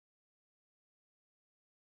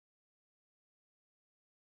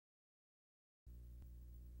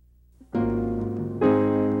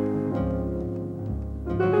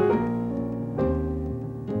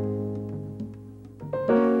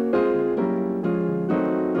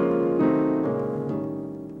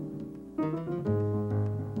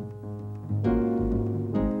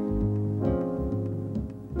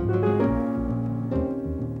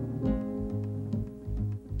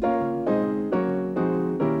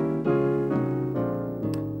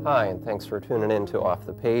Hi, and thanks for tuning in to Off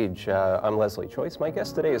the Page. I'm Leslie Choice. My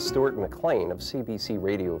guest today is Stuart McLean of CBC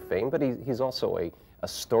radio fame, but he's also a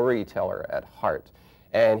storyteller at heart.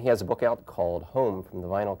 And he has a book out called Home from the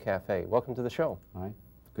Vinyl Cafe. Welcome to the show. Hi.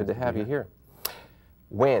 Good to have you here.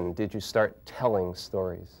 When did you start telling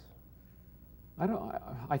stories?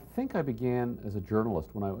 I think I began as a journalist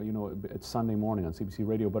when it's Sunday morning on CBC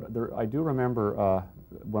radio, but I do remember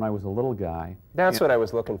when I was a little guy. That's what I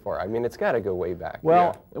was looking for. I mean, it's got to go way back.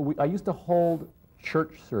 Well, yeah. I used to hold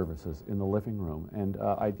church services in the living room, and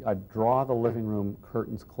I'd draw the living room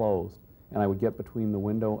curtains closed, and I would get between the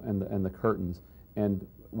window and the curtains, and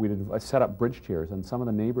I set up bridge chairs, and some of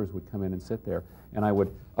the neighbors would come in and sit there, and I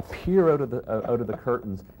would appear out of the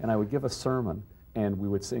curtains, and I would give a sermon, and we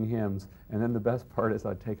would sing hymns, and then the best part is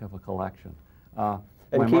I'd take up a collection.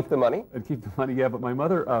 And keep the money? And keep the money, yeah, but my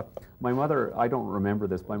mother, I don't remember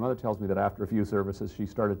this, my mother tells me that after a few services she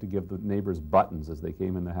started to give the neighbors buttons as they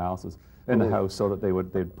came in the house so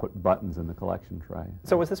that they'd put buttons in the collection tray.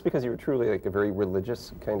 So was this because you were truly like a very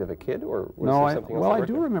religious kind of a kid, or was there something else? Well, I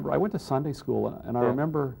do remember, I went to Sunday school, and I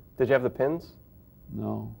remember... Did you have the pins?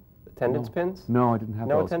 No. Attendance pins? No, I didn't have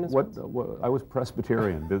no those. Attendance pins? I was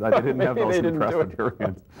Presbyterian. I didn't have those in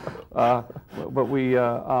Presbyterians. But we,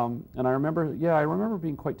 and I remember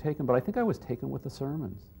being quite taken, but I think I was taken with the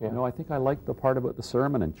sermons. Yeah. You know, I think I liked the part about the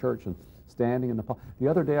sermon in church and standing in the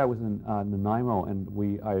other day I was in Nanaimo, and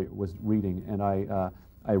I was reading, and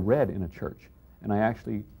I read in a church, and I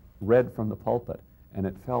actually read from the pulpit, and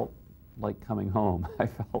it felt like coming home. I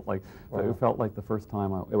felt like, it felt like the first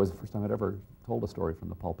time, it was the first time I'd ever told a story from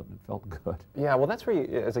the pulpit, and it felt good. Yeah, well, that's where you,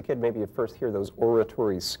 as a kid, maybe you first hear those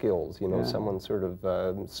oratory skills, you know, someone sort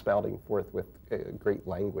of spouting forth with great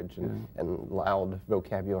language and loud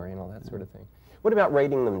vocabulary and all that sort of thing. What about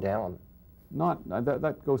writing them down?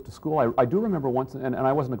 That goes to school. I do remember once, and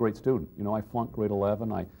I wasn't a great student. You know, I flunked grade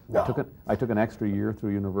 11. I took an extra year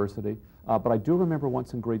through university. But I do remember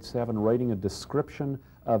once in grade 7 writing a description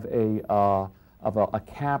of a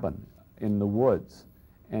cabin in the woods.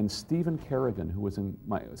 And Stephen Kerrigan, who was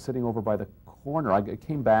sitting over by the corner, I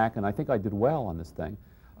came back, and I think I did well on this thing.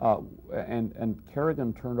 And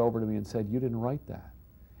Kerrigan turned over to me and said, "You didn't write that."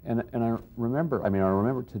 And I remember, I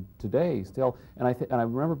remember today still, and I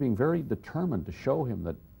remember being very determined to show him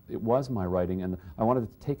that it was my writing, and I wanted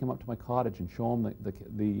to take him up to my cottage and show him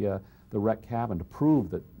the wrecked cabin to prove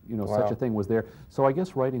that, you know, such a thing was there. So I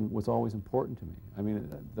guess writing was always important to me. I mean,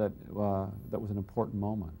 that was an important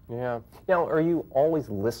moment. Yeah. Now, are you always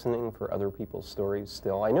listening for other people's stories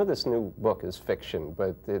still? I know this new book is fiction,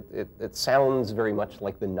 but it sounds very much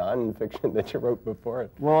like the non-fiction that you wrote before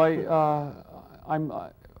it. Well,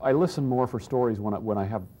 I listen more for stories when I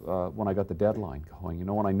got the deadline going. You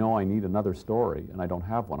know, when I know I need another story and I don't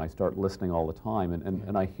have one, I start listening all the time,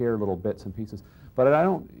 and I hear little bits and pieces. But I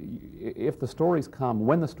don't. If the stories come,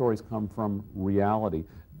 when the stories come from reality,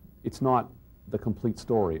 it's not the complete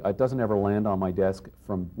story. It doesn't ever land on my desk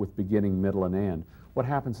with beginning, middle, and end. What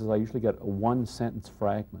happens is I usually get a one-sentence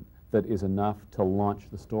fragment that is enough to launch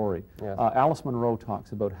the story. Yes. Alice Munro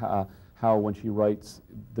talks about how when she writes,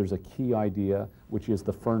 there's a key idea, which is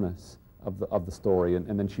the furnace of the story,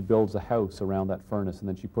 and then she builds a house around that furnace, and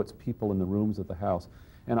then she puts people in the rooms of the house.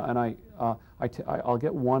 And I'll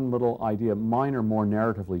get one little idea. Mine are more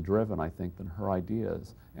narratively driven, I think, than her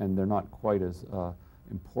ideas, and they're not quite as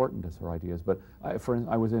important as her ideas. But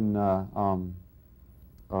I was in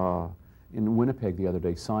Winnipeg the other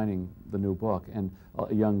day signing the new book, and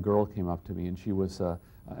a young girl came up to me, and she was, and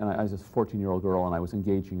I was a 14-year-old girl, and I was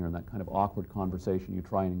engaging her in that kind of awkward conversation you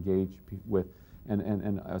try and engage with.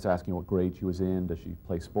 And I was asking what grade she was in. Does she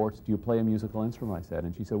play sports? Do you play a musical instrument? I said,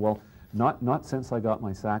 and she said, well, not since I got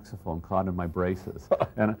my saxophone caught in my braces.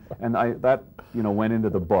 and that went into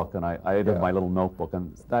the book, and I did my little notebook,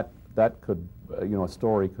 and that could a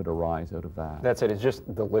story could arise out of that. That's it. It's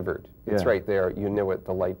just delivered. It's right there. You knew it.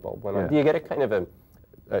 The light bulb went on. Do you get a kind of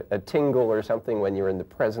a tingle or something when you're in the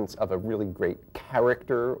presence of a really great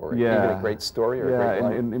character, or even a great story, or a great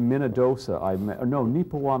life? in Minnedosa,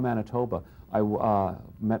 Nipawa, Manitoba, I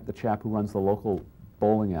met the chap who runs the local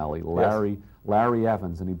bowling alley, Larry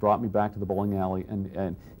Evans, and he brought me back to the bowling alley,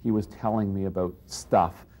 and he was telling me about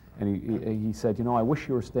stuff, and he said, you know, I wish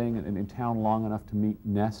you were staying in town long enough to meet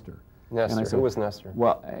Nestor. Nestor, and I said, who was Nestor?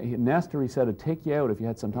 Well, Nestor, he said, would take you out, if you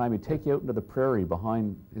had some time, he'd take you out into the prairie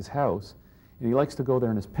behind his house, and he likes to go there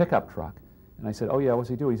in his pickup truck. And I said, oh yeah, what's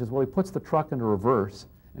he do? He says, well, he puts the truck into reverse,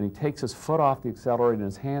 and he takes his foot off the accelerator and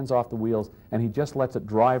his hands off the wheels, and he just lets it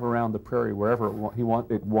drive around the prairie wherever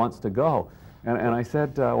it wants to go. And I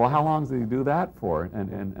said, well, how long does he do that for?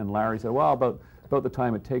 And Larry said, well, about about the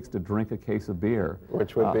time it takes to drink a case of beer.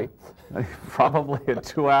 Which would be? Probably at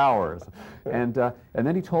 2 hours. And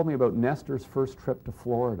then he told me about Nestor's first trip to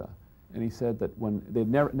Florida. And he said that when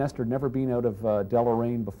Nestor had never been out of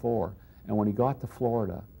Deloraine before, and when he got to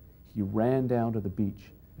Florida, he ran down to the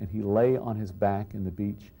beach, and he lay on his back in the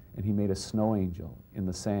beach, and he made a snow angel in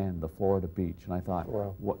the sand, the Florida beach. And I thought,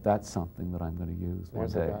 wow, that's something that I'm going to use one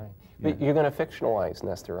day. Yeah. But you're going to fictionalize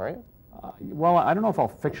Nestor, right? Well, I don't know if I'll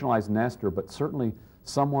fictionalize Nestor, but certainly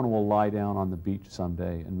someone will lie down on the beach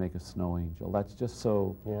someday and make a snow angel. That's just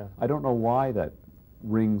so, I don't know why that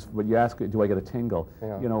rings, but you ask, do I get a tingle?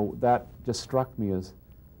 You know, that just struck me as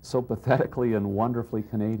so pathetically and wonderfully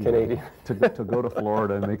Canadian. to go to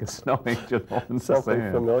Florida and make a snow angel in the Something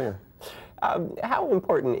sand. Familiar. How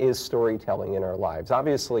important is storytelling in our lives?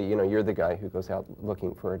 Obviously, you know, you're the guy who goes out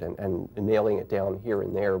looking for it and nailing it down here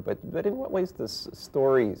and there, but in what ways do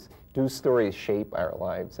stories shape our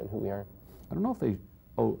lives and who we are? I don't know if they,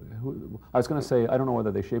 I was going to say, I don't know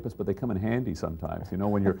whether they shape us, but they come in handy sometimes. You know,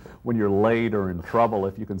 when you're late or in trouble,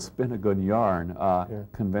 if you can spin a good yarn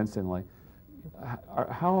convincingly.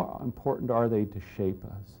 How important are they to shape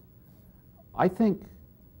us? I think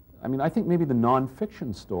maybe the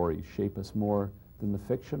nonfiction stories shape us more than the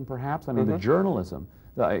fiction, perhaps. I mean, the journalism,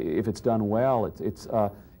 if it's done well, and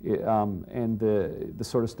the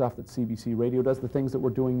sort of stuff that CBC Radio does, the things that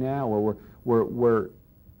we're doing now, where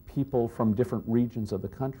people from different regions of the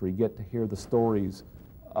country get to hear the stories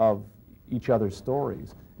of each other's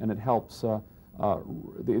stories, and it helps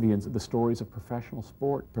the stories of professional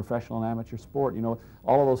sport, professional and amateur sport, you know,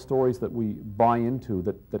 all of those stories that we buy into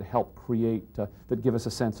that help create, that give us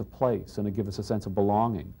a sense of place and that give us a sense of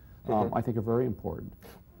belonging, I think are very important.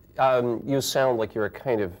 You sound like you're a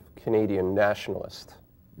kind of Canadian nationalist.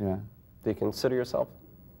 Yeah. Do you consider yourself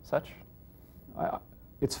such?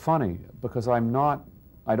 It's funny, because I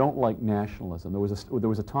don't like nationalism. There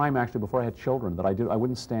was a time actually before I had children that I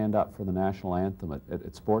wouldn't stand up for the national anthem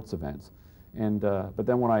at sports events. And but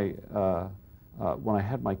then when I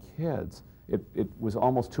had my kids, it was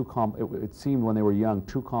almost too it seemed when they were young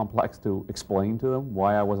too complex to explain to them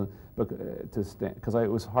why I wasn't because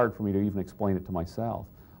it was hard for me to even explain it to myself.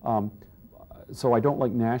 So I don't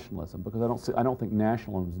like nationalism, because I don't think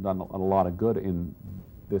nationalism has done a lot of good in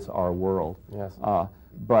our world. Yes.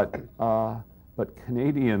 But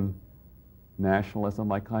Canadian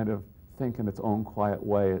nationalism, I kind of think in its own quiet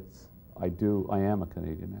way, I am a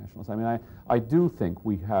Canadian nationalist. I mean, I do think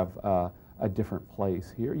we have a different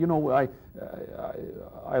place here. You know,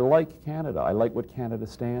 I like Canada. I like what Canada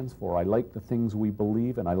stands for. I like the things we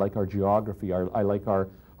believe in. I like our geography. I like our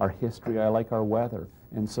history. I like our weather.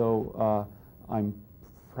 And so I'm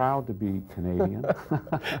proud to be Canadian.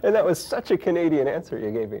 And that was such a Canadian answer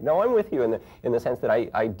you gave me. No, I'm with you in the sense that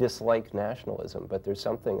I dislike nationalism, but there's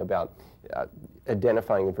something about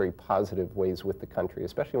identifying in very positive ways with the country,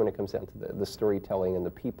 especially when it comes down to the storytelling and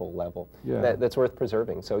the people level. Yeah. That's worth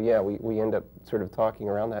preserving. So yeah, we end up sort of talking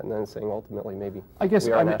around that and then saying ultimately maybe I guess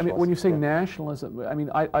we are I mean, when you say nationalism, I mean,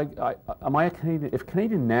 am I a Canadian? If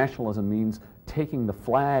Canadian nationalism means taking the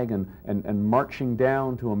flag and marching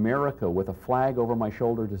down to America with a flag over my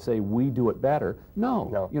shoulder to say we do it better,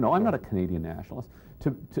 no. You know, I'm not a Canadian nationalist.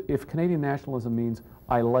 If Canadian nationalism means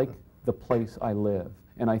I like the place I live,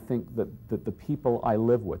 and I think that the people I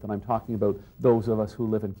live with, and I'm talking about those of us who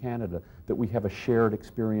live in Canada, that we have a shared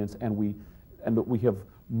experience, and that we have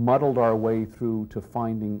muddled our way through to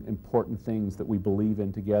finding important things that we believe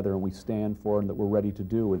in together and we stand for and that we're ready to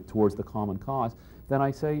do towards the common cause, then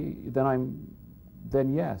I say,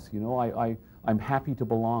 then yes, you know, I'm happy to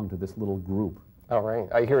belong to this little group. All right.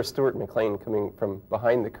 I hear Stuart McLean coming from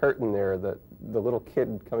behind the curtain there, the little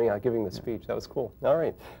kid coming out giving the speech. That was cool. All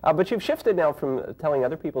right. But you've shifted now from telling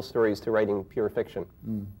other people's stories to writing pure fiction.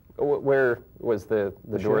 Where was the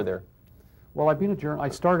door there? Well, I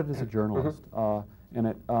started as a journalist,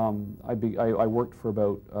 and I worked for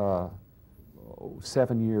about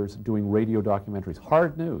 7 years doing radio documentaries,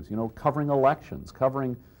 hard news, you know, covering elections,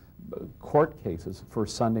 covering court cases for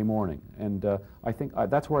Sunday morning, and I think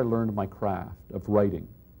that's where I learned my craft of writing.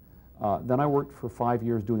 Then I worked for 5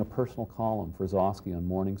 years doing a personal column for Zosky on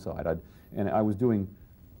Morningside, and I was doing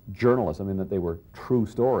journalism in that they were true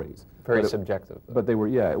stories. Very subjective. But they were,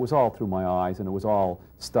 it was all through my eyes, and it was all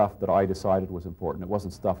stuff that I decided was important. It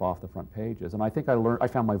wasn't stuff off the front pages, and I think I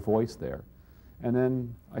found my voice there. And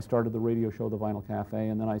then I started the radio show, The Vinyl Cafe,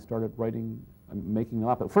 and then I started writing, making them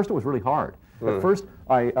up. At first it was really hard. At first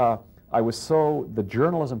the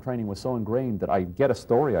journalism training was so ingrained that I'd get a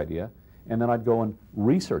story idea, and then I'd go and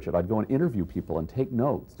research it. I'd go and interview people and take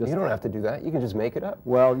notes. You don't have to do that. You can just make it up.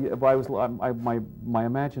 Well, yeah, but my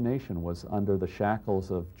imagination was under the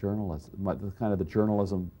shackles of journalism, kind of the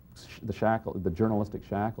journalism, the journalistic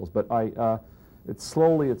shackles. But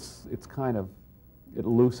it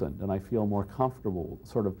loosened, and I feel more comfortable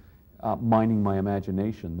sort of mining my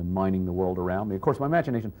imagination than mining the world around me. Of course, my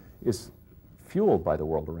imagination is fueled by the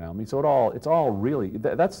world around me, so it's all really,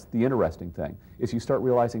 that's the interesting thing, is you start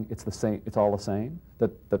realizing it's the same, it's all the same, that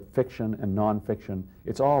fiction and nonfiction,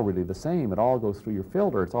 it's all really the same, it all goes through your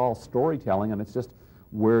filter, it's all storytelling, and it's just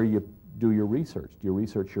where you do your research. Do you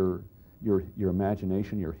research your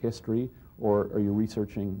imagination, your history, or are you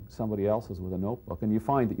researching somebody else's with a notebook? And you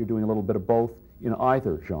find that you're doing a little bit of both in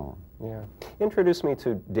either genre. Yeah. Introduce me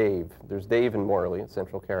to Dave. There's Dave and Morley,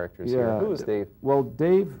 central characters here. Who is Dave? Well,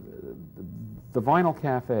 Dave, the Vinyl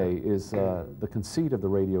Cafe is, the conceit of the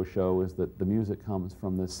radio show is that the music comes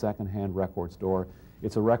from this second-hand record store.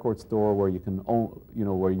 It's a record store where you can own,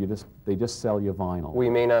 where they just sell you vinyl. We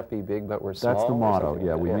may not be big, but we're small. That's the motto,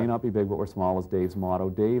 yeah. We may not be big, but we're small is Dave's motto.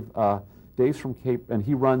 Dave's from Cape, and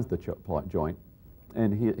he runs the joint,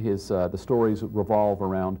 and the stories revolve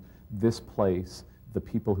around this place, the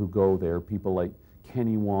people who go there, people like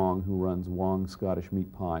Kenny Wong, who runs Wong's Scottish Meat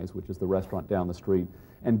Pies, which is the restaurant down the street,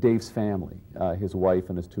 and Dave's family, his wife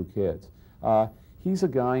and his 2 kids. He's a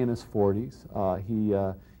guy in his 40s.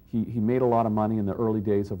 He made a lot of money in the early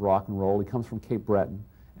days of rock and roll. He comes from Cape Breton,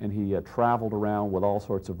 and he traveled around with all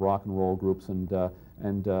sorts of rock and roll groups and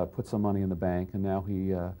put some money in the bank, and now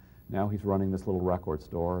he's running this little record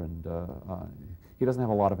store, and he doesn't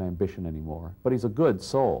have a lot of ambition anymore. But he's a good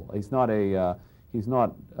soul. He's not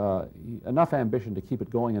enough ambition to keep it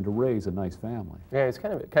going and to raise a nice family. Yeah, he's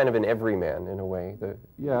kind of an everyman in a way. The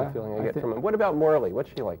feeling I get from him. What about Morley?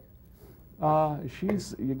 What's she like?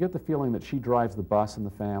 You get the feeling that she drives the bus in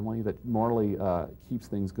the family, that Morley keeps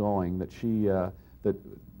things going, but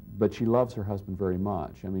she loves her husband very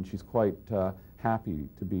much. I mean, she's quite happy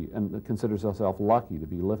to be, and considers herself lucky to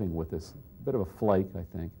be living with this bit of a flake, I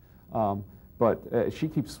think. But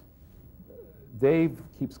Dave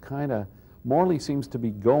keeps Morley seems to be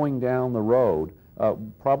going down the road,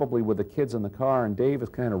 probably with the kids in the car, and Dave is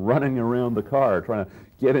kind of running around the car, trying to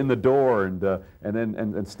get in the door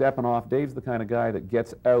and stepping off. Dave's the kind of guy that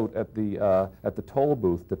gets out at the toll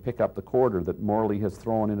booth to pick up the quarter that Morley has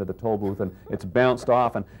thrown into the toll booth, and it's bounced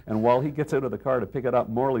off. And while he gets out of the car to pick it up,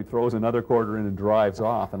 Morley throws another quarter in and drives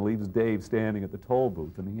off, and leaves Dave standing at the toll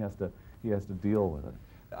booth, and he has to deal with it.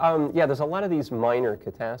 Yeah, there's a lot of these minor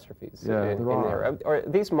catastrophes in there. Are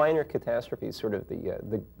these minor catastrophes sort of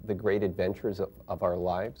the great adventures of our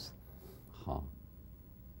lives?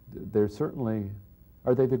 They're certainly,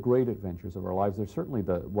 are they the great adventures of our lives? They're certainly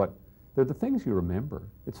they're the things you remember.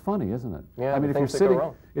 It's funny, isn't it? Yeah, I mean, if you're sitting,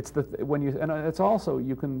 it's and it's also,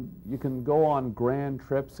 you can go on grand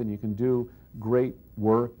trips and you can do great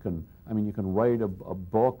work, and I mean, you can write a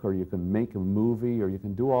book, or you can make a movie, or you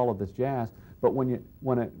can do all of this jazz. But when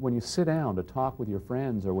you sit down to talk with your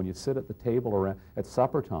friends, or when you sit at the table or at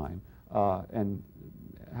supper time and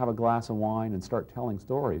have a glass of wine and start telling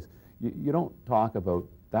stories, you don't talk about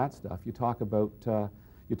that stuff. You talk about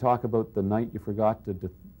the night you forgot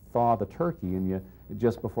to thaw the turkey, and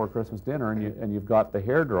just before Christmas dinner, and you've got the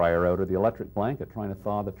hairdryer out or the electric blanket trying to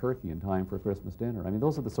thaw the turkey in time for Christmas dinner. I mean,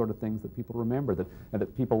 those are the sort of things that people remember,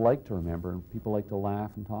 that people like to remember, and people like to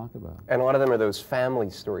laugh and talk about. And a lot of them are those family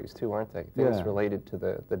stories too, aren't they? Things related to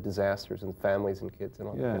the disasters and families and kids and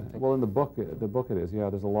all that kind of thing. Well, in the book it is. Yeah,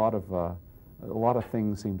 there's a lot of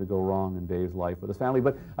things seem to go wrong in Dave's life with his family.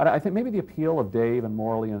 But I think maybe the appeal of Dave and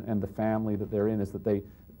Morley and the family that they're in is that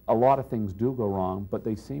a lot of things do go wrong, but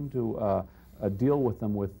they seem to deal with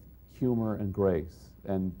them with humor and grace,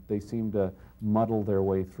 and they seem to muddle their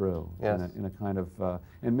way through in a kind of,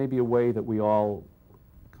 and maybe a way that we all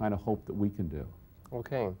kind of hope that we can do.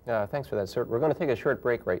 Okay, thanks for that, Stuart. We're going to take a short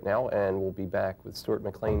break right now, and we'll be back with Stuart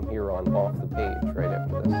McLean here on Off the Page right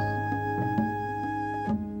after this.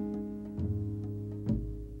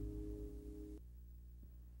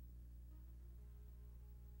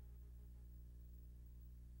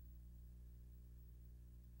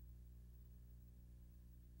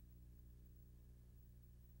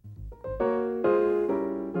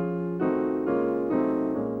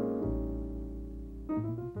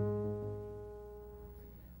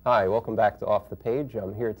 Hi, welcome back to Off the Page.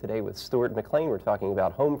 I'm here today with Stuart McLean. We're talking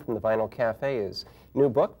about Home from the Vinyl Cafe, his new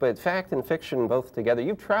book, but fact and fiction both together.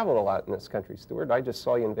 You've traveled a lot in this country, Stuart. I just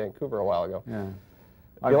saw you in Vancouver a while ago. Yeah.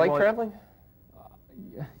 You like traveling?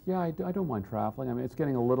 Yeah, I don't mind traveling. I mean, it's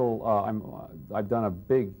getting a little, I've done a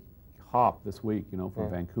big hop this week, from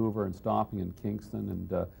Vancouver and stopping in Kingston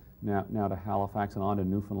and now to Halifax and on to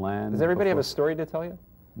Newfoundland. Does everybody have a story to tell you?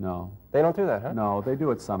 No. They don't do that, huh? No, they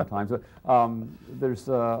do it sometimes. But there's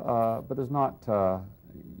not,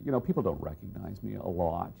 you know, people don't recognize me a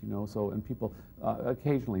lot, you know, so, and people,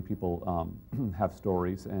 occasionally people have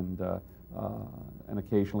stories, and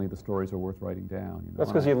occasionally the stories are worth writing down. You know?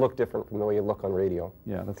 That's because you look different from the way you look on radio.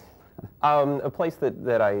 Yeah, that's... A place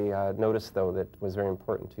that I noticed, though, that was very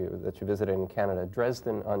important to you, that you visited in Canada,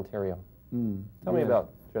 Dresden, Ontario. Tell me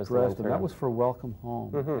about Dresden, Ontario. That was for Welcome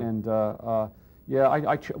Home. And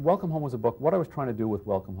yeah, Welcome Home was a book. What I was trying to do with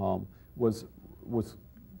Welcome Home was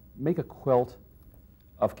make a quilt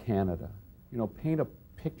of Canada. You know, paint a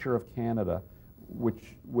picture of Canada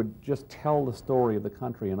which would just tell the story of the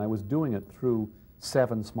country, and I was doing it through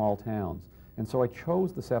 7 small towns. And so I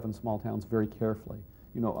chose the 7 small towns very carefully.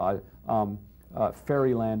 You know,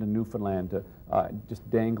 Ferryland in Newfoundland, just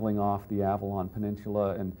dangling off the Avalon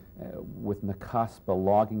Peninsula, and with Nakusp, a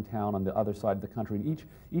logging town on the other side of the country. And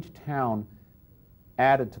each town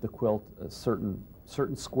added to the quilt certain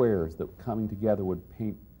squares that, coming together, would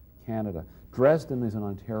paint Canada. Dresden is in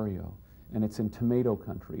Ontario, and it's in tomato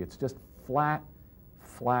country. It's just flat,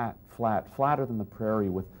 flatter than the prairie,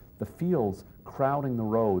 with the fields crowding the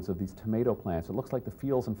roads of these tomato plants. It looks like the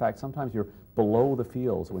fields, in fact, sometimes you're below the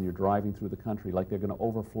fields when you're driving through the country, like they're going to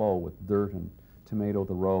overflow with dirt and tomato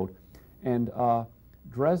the road. And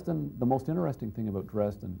Dresden, the most interesting thing about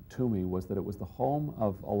Dresden to me was that it was the home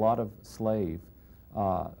of a lot of slave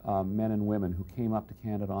men and women who came up to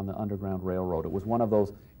Canada on the Underground Railroad. It was one of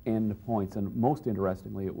those end points, and most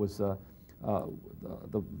interestingly, it was the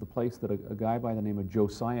place that a guy by the name of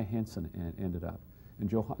Josiah Henson ended up. And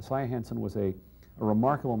Josiah Henson was a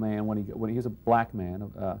remarkable man when he was a black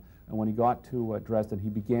man, and when he got to Dresden, he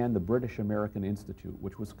began the British American Institute,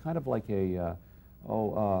 which was kind of like a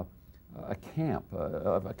camp,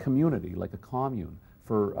 a community, like a commune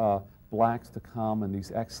for blacks to come, and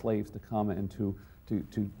these ex-slaves to come and to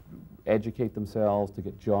educate themselves, to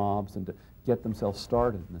get jobs, and to get themselves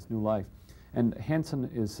started in this new life. And Henson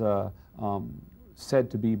is said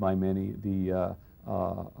to be by many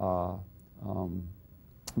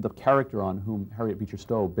the character on whom Harriet Beecher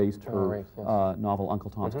Stowe based her novel Uncle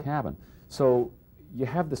Tom's Cabin. So you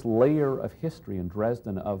have this layer of history in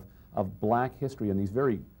Dresden of black history, and these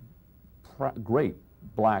very great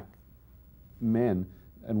black men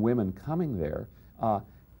and women coming there.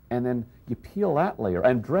 And then you peel that layer,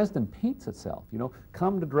 and Dresden paints itself. You know,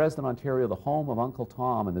 come to Dresden, Ontario, the home of Uncle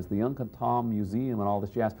Tom, and there's the Uncle Tom Museum and all this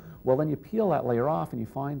jazz. Well, then you peel that layer off, and you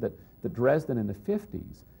find that Dresden in the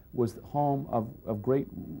 50s was the home of great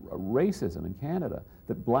racism in Canada,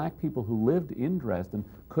 that black people who lived in Dresden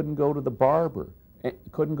couldn't go to the barber,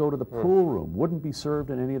 couldn't go to the pool room, wouldn't be served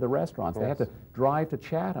in any of the restaurants. They had to drive to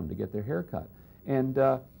Chatham to get their hair cut. And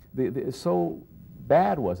so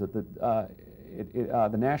bad was it that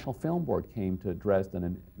the National Film Board came to Dresden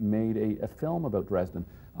and made a film about Dresden.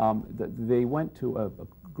 They went to a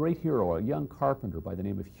great hero, a young carpenter by the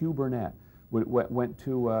name of Hugh Burnett,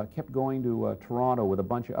 kept going to Toronto with a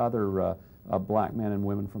bunch of other black men and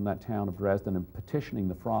women from that town of Dresden, and petitioning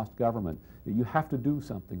the Frost government that you have to do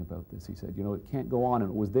something about this. He said, you know, it can't go on. And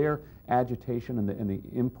it was their agitation and the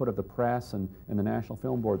input of the press and the National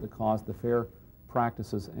Film Board that caused the Fair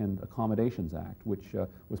Practices and Accommodations Act, which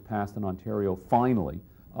was passed in Ontario finally,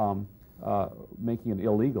 making it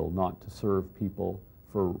illegal not to serve people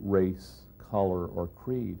for race, color, or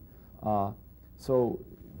creed. So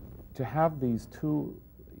to have these two,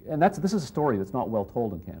 and this is a story that's not well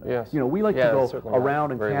told in Canada. Yes. You know, we like to go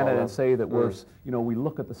around in Canada and say that we're, you know, we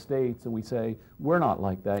look at the States and we say, we're not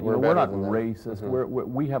like that. You know, we're not racist.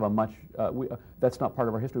 We have a much, that's not part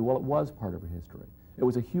of our history. Well, it was part of our history. It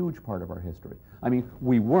was a huge part of our history. I mean,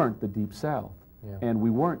 we weren't the Deep South, and we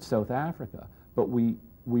weren't South Africa, but we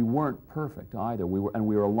weren't perfect either. We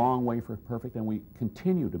were a long way from perfect, and we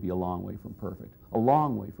continue to be a long way from perfect, a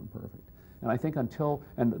long way from perfect. And I think and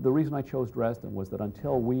the reason I chose Dresden was that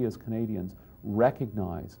until we as Canadians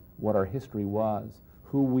recognize what our history was,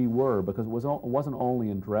 who we were, because it wasn't only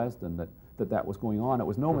in Dresden that was going on. It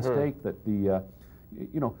was no mistake that the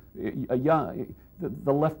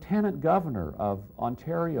lieutenant governor of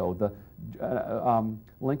Ontario,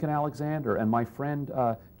 Lincoln Alexander, and my friend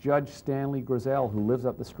Judge Stanley Grizel, who lives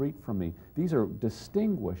up the street from me, these are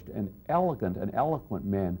distinguished and elegant and eloquent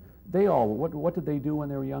men. They all, what did they do when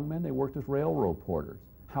they were young men? They worked as railroad porters.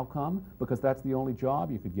 How come? Because that's the only job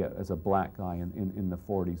you could get as a black guy in the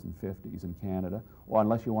 40s and 50s in Canada, or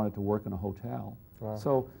unless you wanted to work in a hotel. Wow.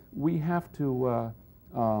 So we have to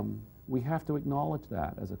acknowledge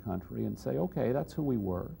that as a country and say, okay, that's who we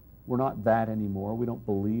were. We're not that anymore. We don't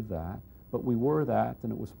believe that, but we were that,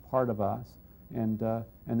 and it was part of us. and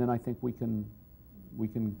then I think we can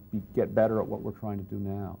get better at what we're trying to do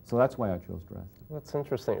now. So that's why I chose Dresden. That's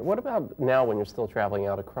interesting. What about now when you're still traveling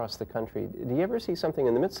out across the country? Do you ever see something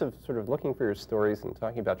in the midst of sort of looking for your stories and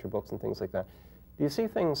talking about your books and things like that? Do you see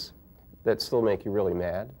things that still make you really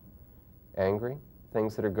mad, angry,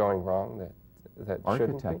 things that are going wrong that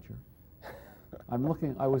shouldn't be? Architecture. I'm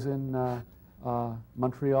looking. I was in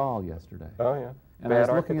Montreal yesterday. Oh yeah. And I was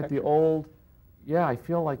looking at the old. Yeah, I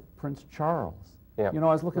feel like Prince Charles. Yeah. You know,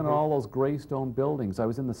 I was looking at all those gray stone buildings. I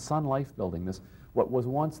was in the Sun Life building, this what was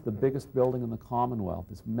once the biggest building in the Commonwealth,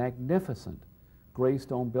 this magnificent gray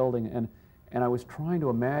stone building, and I was trying to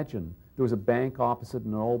imagine, there was a bank opposite,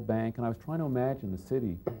 an old bank, and I was trying to imagine the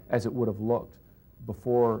city as it would have looked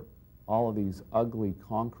before all of these ugly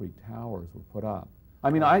concrete towers were put up. I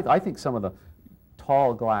mean, I think some of the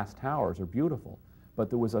tall glass towers are beautiful, but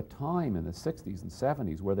there was a time in the 60s and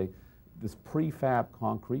 70s where this prefab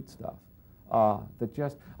concrete stuff,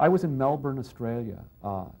 I was in Melbourne, Australia,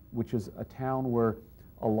 which is a town where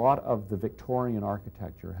a lot of the Victorian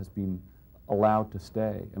architecture has been allowed to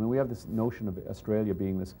stay. I mean, we have this notion of Australia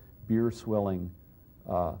being this beer-swilling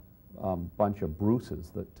bunch of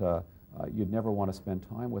Bruces that you'd never want to spend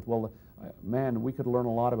time with. Well, man, we could learn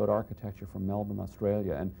a lot about architecture from Melbourne,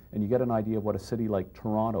 Australia, and you get an idea of what a city like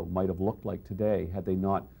Toronto might have looked like today had they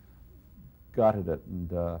not gutted it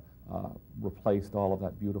and replaced all of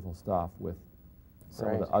that beautiful stuff with some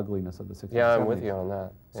of the ugliness of the 60s. Yeah, and 70s. I'm with you on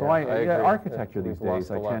that. So architecture these days,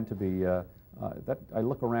 I tend to be, I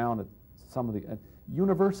look around at some of the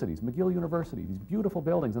universities, McGill University, these beautiful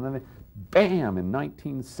buildings, and then they, bam, in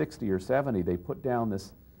 1960 or 70, they put down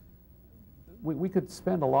this, we could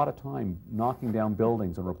spend a lot of time knocking down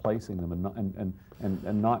buildings and replacing them and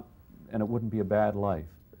it wouldn't be a bad life.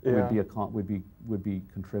 Yeah. We'd be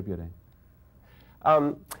contributing.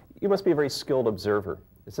 You must be a very skilled observer.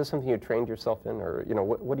 Is this something you trained yourself in, or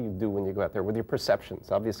what do you do when you go out there with your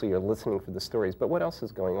perceptions? Obviously, you're listening for the stories, but what else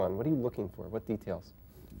is going on? What are you looking for? What details?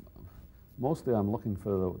 Mostly, I'm looking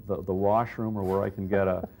for the washroom, or where I can get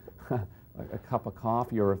a cup of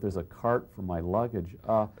coffee, or if there's a cart for my luggage.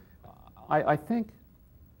 I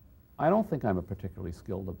don't think I'm a particularly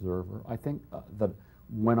skilled observer. I think that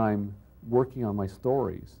when I'm working on my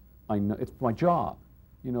stories, I know it's my job.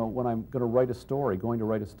 You know, when I'm going to write a story,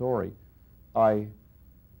 I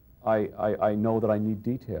know that I need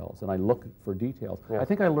details, and I look for details. Yeah. I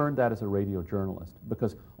think I learned that as a radio journalist,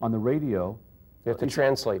 because on the radio, you have to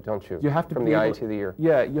translate, don't you? You have to from the eye to the ear.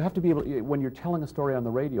 Yeah, you have to be able. When you're telling a story on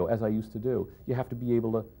the radio, as I used to do, you have to be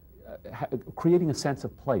able to. Creating a sense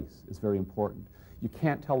of place is very important. You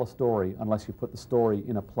can't tell a story unless you put the story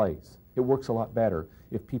in a place. It works a lot better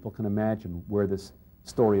if people can imagine where this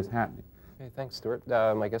story is happening. Okay, thanks, Stuart.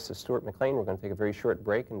 My guest is Stuart McLean. We're going to take a very short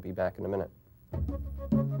break and be back in a minute.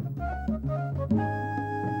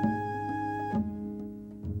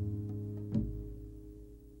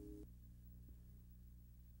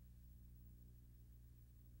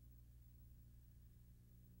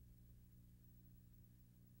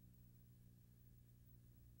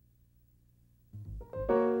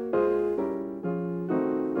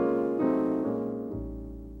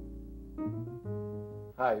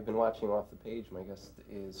 Hi, you've been watching Off the Page. My guest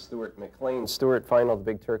is Stuart McLean. Stuart, final the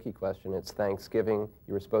big turkey question. It's Thanksgiving.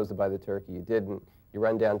 You were supposed to buy the turkey. You didn't. You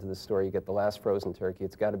run down to the store. You get the last frozen turkey.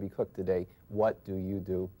 It's got to be cooked today. What do you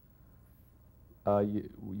do?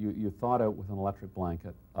 You thaw it out with an electric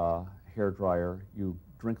blanket, hair dryer. You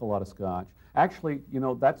drink a lot of scotch. Actually, you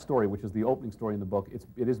know, that story, which is the opening story in the book,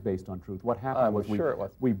 it is based on truth. What happened was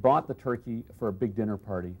we bought the turkey for a big dinner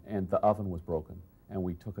party, and the oven was broken. And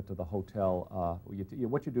we took it to the hotel.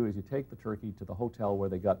 What you do is you take the turkey to the hotel where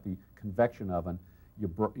they got the convection oven. You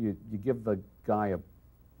give the guy a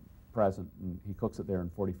present, and he cooks it there in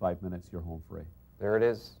 45 minutes. You're home free. There it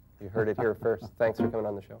is. You heard it here first. Thanks for coming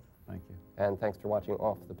on the show. Thank you. And thanks for watching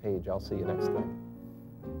Off the Page. I'll see you next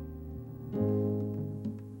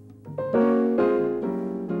time.